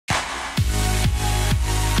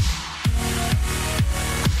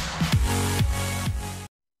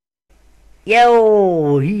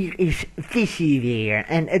Yo, hier is Visie weer.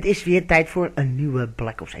 En het is weer tijd voor een nieuwe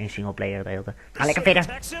Black Ops 1 singleplayer gedeelte. We gaan lekker verder.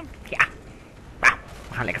 Ja. Nou,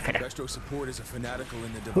 we gaan lekker verder.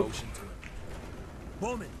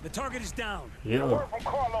 Yo.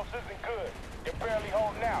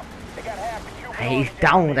 Hij is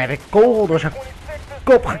down, want hij heeft een kogel door zijn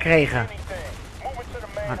kop gekregen.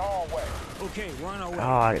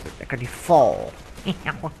 Oh, lekker die val.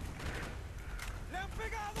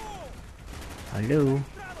 Hallo.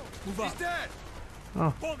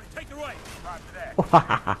 Oh.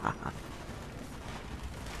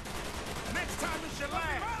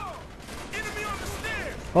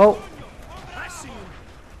 Oh.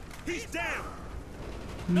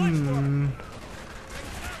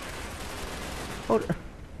 Oh.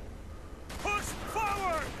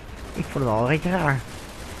 Ik vond het al een beetje raar.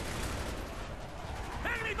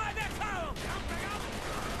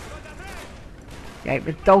 Jij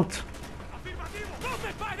bent dood.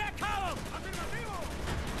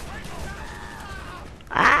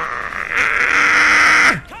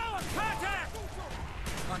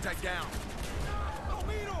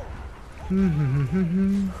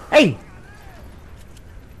 Hey!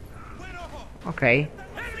 Oké.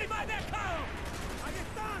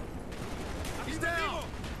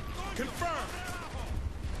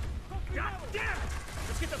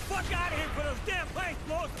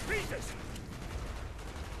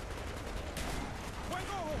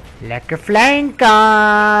 Lekker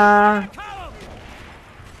flanken!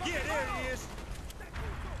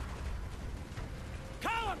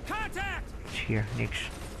 Is hier niks.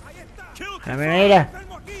 Ga naar beneden.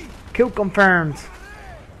 Kill confirmed.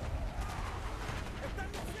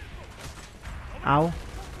 Auw.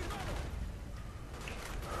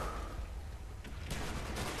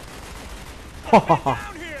 Hahaha.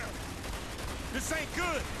 This ain't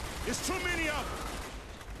good. There's too many of them.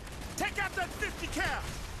 Take out that 50 cal.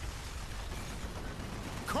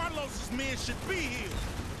 Carlos's men should be here.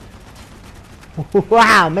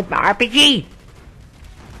 Wauw, met mijn RPG.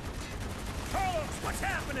 Carlos, what's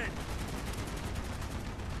happening?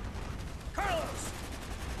 Carlos.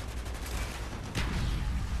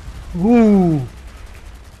 Oeh.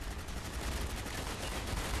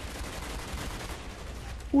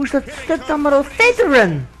 Hoe is dat stuk dan maar een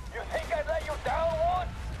veteran?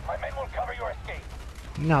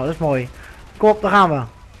 Nou, dat is mooi. Kom op, daar gaan we.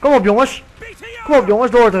 Kom op jongens. Kom op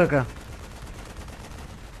jongens, doordrukken.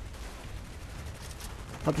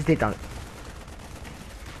 Wat is dit dan?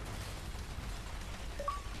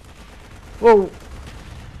 Wow.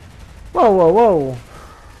 Wow, wow, wow.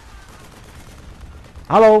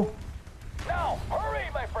 Hallo. Now, hurry,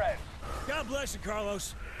 my friends. God bless you,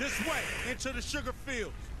 Carlos. This way, into the sugar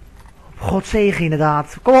fields. God zegen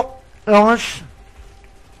inderdaad. Kom op, jongens.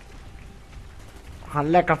 We gaan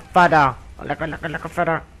lekker verder. Lekker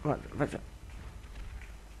verder. Wat?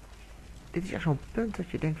 Dit is echt zo'n punt dat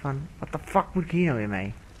je denkt van, wat de fuck moet ik hier nou weer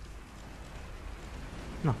mee?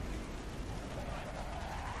 Nou.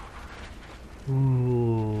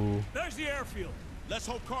 Oeh. There's the airfield. Let's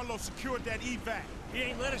hope Carlos secured that evac. He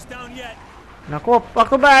ain't let us down yet. Nou kom op,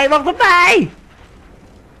 wacht erbij, wacht erbij!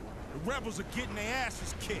 The rebels are getting their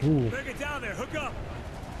asses kicked. Oeh. Bring it down there, hook up.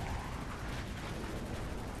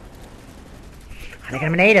 Ga lekker naar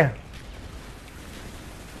beneden.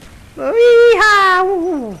 Weeha!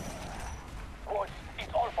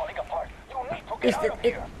 Is dit...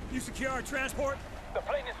 You secure our transport? The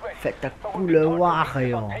plane is ready. Vette coole wagen,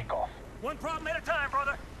 joh. One problem at a time,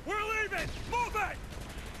 brother. We're leaving. Move it.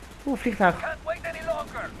 Oeh, vliegtuig. Can't wait any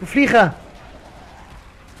longer. We vliegen.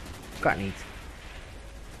 Kan niet.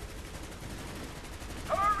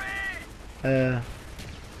 Hurry.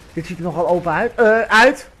 Dit ziet er nogal open uit.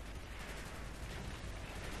 Uit.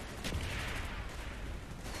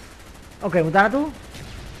 Oké, moet daar naartoe?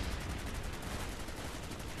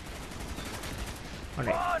 Oh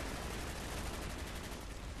nee.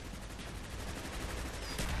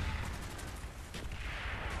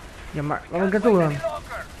 Ja, maar waar moet ik naartoe dan?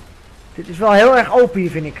 Dit is wel heel erg open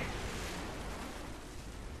hier, vind ik.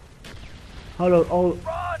 Hallo, oh.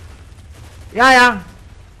 Ja, ja.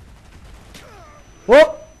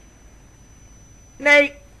 Hop.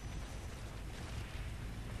 Nee.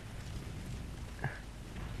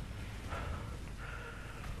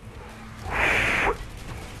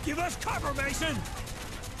 Give us cover, Mason.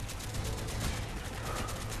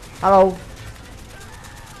 Hallo.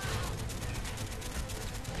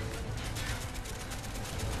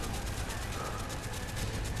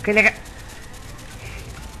 Oké, lekker.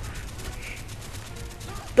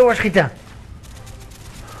 Doorschieten.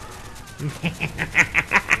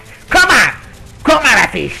 Kom maar! Kom maar,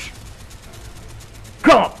 vis!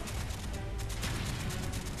 Kom op!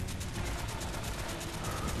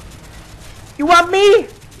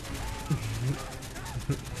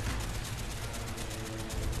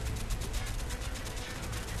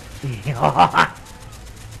 Ja.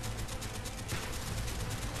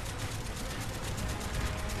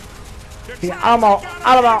 Ja,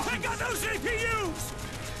 allemaal. Check out those APUs!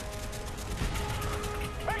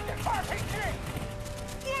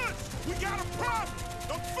 What? We got a problem!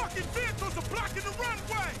 The fucking vehicles are blocking the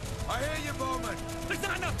runway! I hear you, Bowman. There's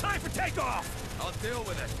not enough time for takeoff! I'll deal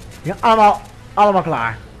with it. Ja, allemaal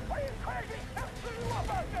klaar.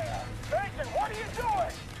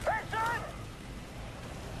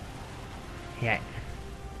 Ja.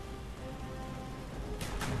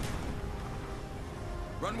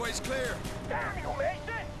 Runway's clear. Damn you,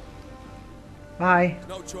 Mason! Bye.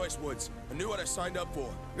 No choice, Woods. I knew what I signed up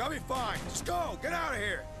for. You'll be fine. Just go. Get out of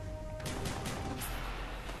here.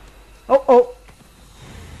 Oh, oh.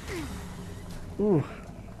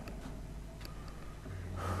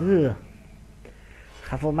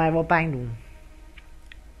 Gaat volgens mij wel pijn doen.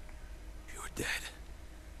 You're dead.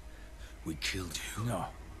 We killed you. No.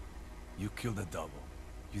 You killed a double.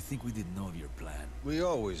 You think we didn't know of your plan? We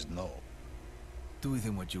always know. Do with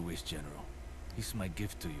him what you wish, General. He's my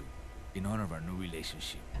gift to you, in honor of our new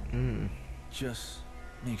relationship. Just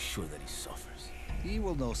make sure that he suffers. He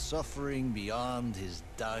will know suffering beyond his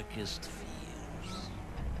darkest fears.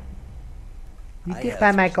 Niet I dicht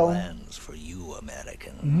bij mij have komen. plans for you,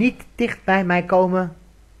 American. Niet dicht bij mij komen.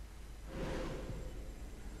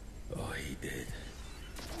 Oh, he did.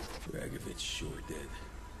 Dragovich sure did.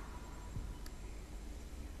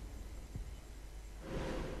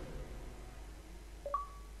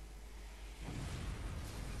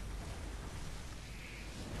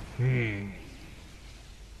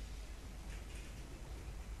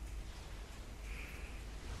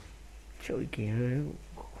 Zo, ik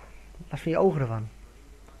wat van je ogen ervan?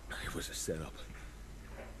 It was a setup.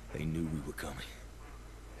 They knew we were coming.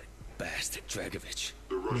 That bastard Dragovich.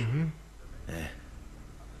 The Russian?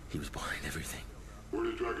 He was behind everything. Where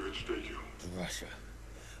did Dragovich take you? Russia.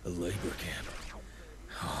 A labor camp.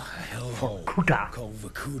 Oh, a hellhole. Vorkuta. Called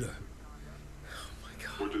Vorkuta. Oh my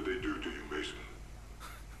god. What did they do to you, Mason?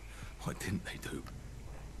 What didn't they do?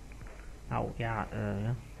 Nou ja,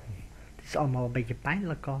 het is allemaal een beetje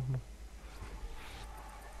pijnlijk allemaal.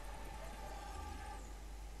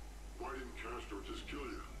 Why didn't Castro just kill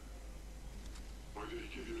you? Why did he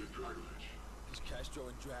give you to Dragovich? Because Castro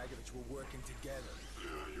and Dragovich were working together.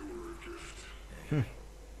 Yeah, you were a gift.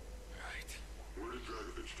 Right. Where did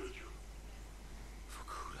Dragovich take you?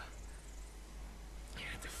 Vorkuta. You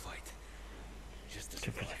had to fight. Just to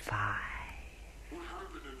Super survive. fijn. What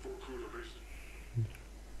happened in Vorkuta, Mason?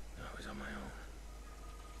 I was on my own.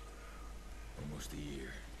 Almost a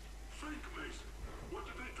year. Fake, Mason. What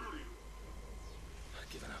did they do to you? I'd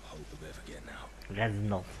given up hope of ever getting out.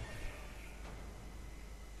 Reznov.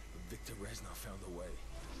 But Victor Reznov found a way.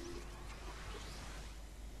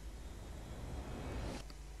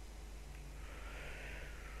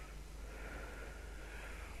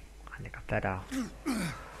 Ga lekker verder.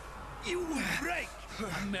 You will break,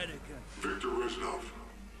 American. Victor Reznov.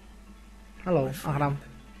 Hallo, aangenaam.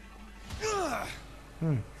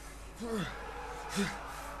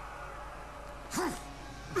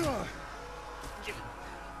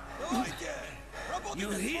 You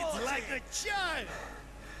hit like a child.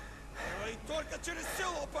 Вы только через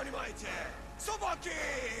силу понимаете. Собаки!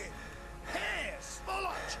 Эй,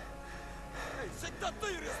 сволочь! Эй, всегда ты,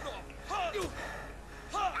 Резнов!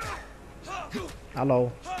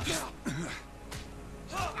 Hallo.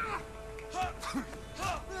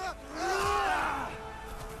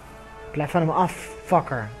 Blijf van hem af,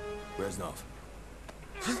 fucker. Reznov.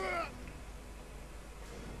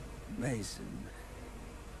 Mason,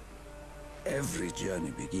 every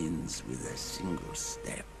journey begins with a single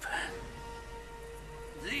step.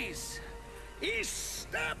 This is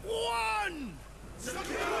step one! Secure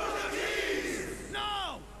the keys!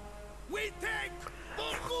 Now! We take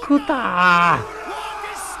Kuta! What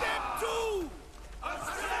is step two?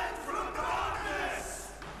 Ascend from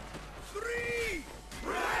darkness! 3!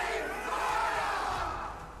 Rain fire!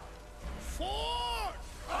 4!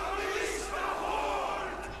 Unleash the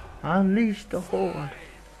horde! Unleash the horde.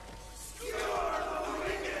 Cure the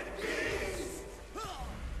wicked beast!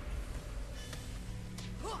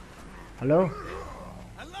 Hallo?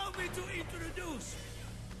 Allow me to introduce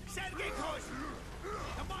Sergei Kosin,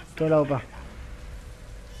 the monster. Doorlopen.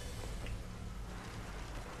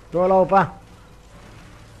 Doorlopen.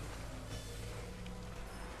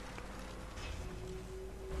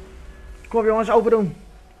 Kom op jongens, open doen.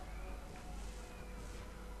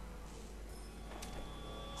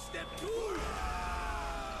 Step 2!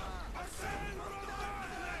 Ascend from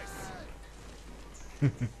darkness!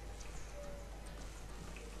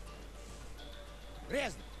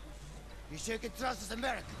 Reznov, you sure can trust us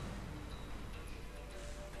American.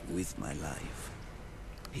 with my life.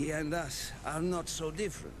 He and us are not so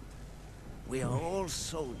different. We are all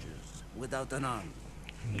soldiers without an army.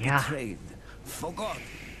 Ja. Betrayed, forgotten,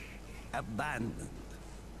 abandoned.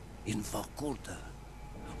 In Vorkulta,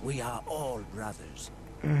 we are all brothers.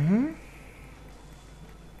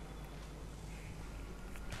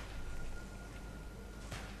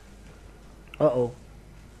 Uh-oh.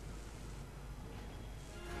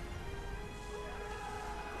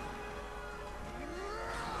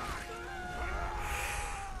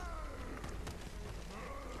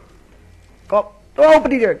 Kom, open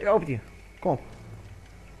die deur, open die. Kom.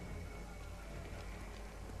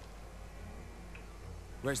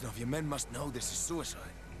 Reznov, your men must know this is suicide.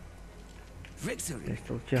 Victory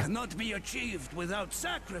Pistoltje. cannot be achieved without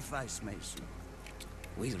sacrifice, Mason.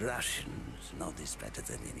 We Russians know this better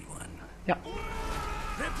than anyone. Ja.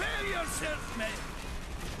 Prepare yourself, man.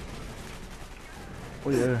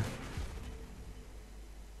 Oei.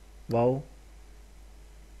 Wow.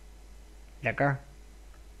 Lekker.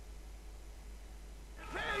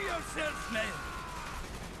 Prepare yourself, man.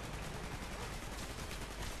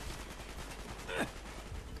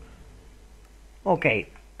 Oké,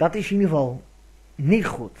 dat is in ieder geval niet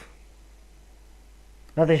goed.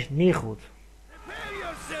 Dat is niet goed. Prepare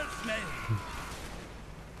yourself, man.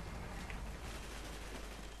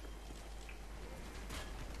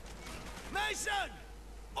 Mason,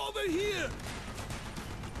 over here.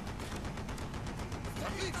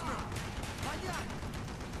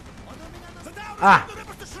 Ah.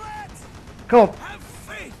 Kom op. Have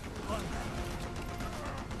faith.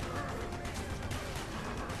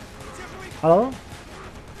 Hallo?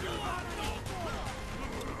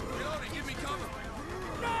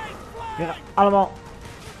 Ja, allemaal.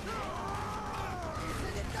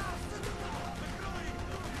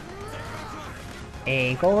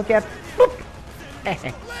 Eén kogeltje. Poep.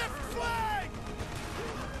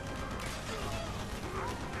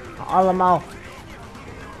 Allemaal.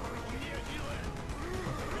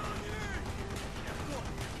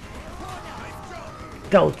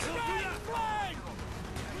 Dood.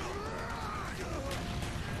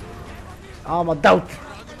 Allemaal dood.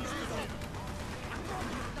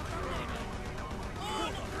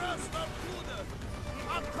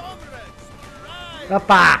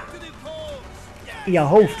 Papa. In je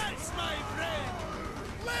hoofd.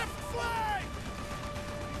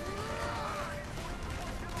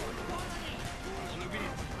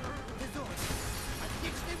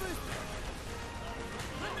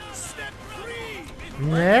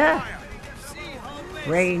 Nee?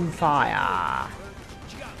 Rainfire.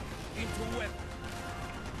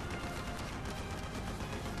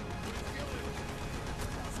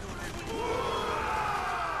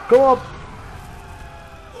 Kom op.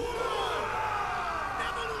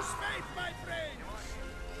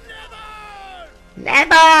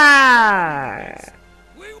 Never!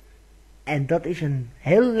 En dat is een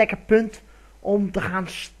heel lekker punt om te gaan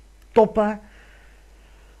stoppen.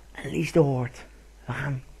 En Lies de Hoort. We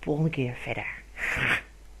gaan volgende keer verder.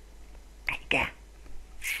 Kijken.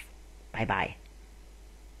 Bye bye.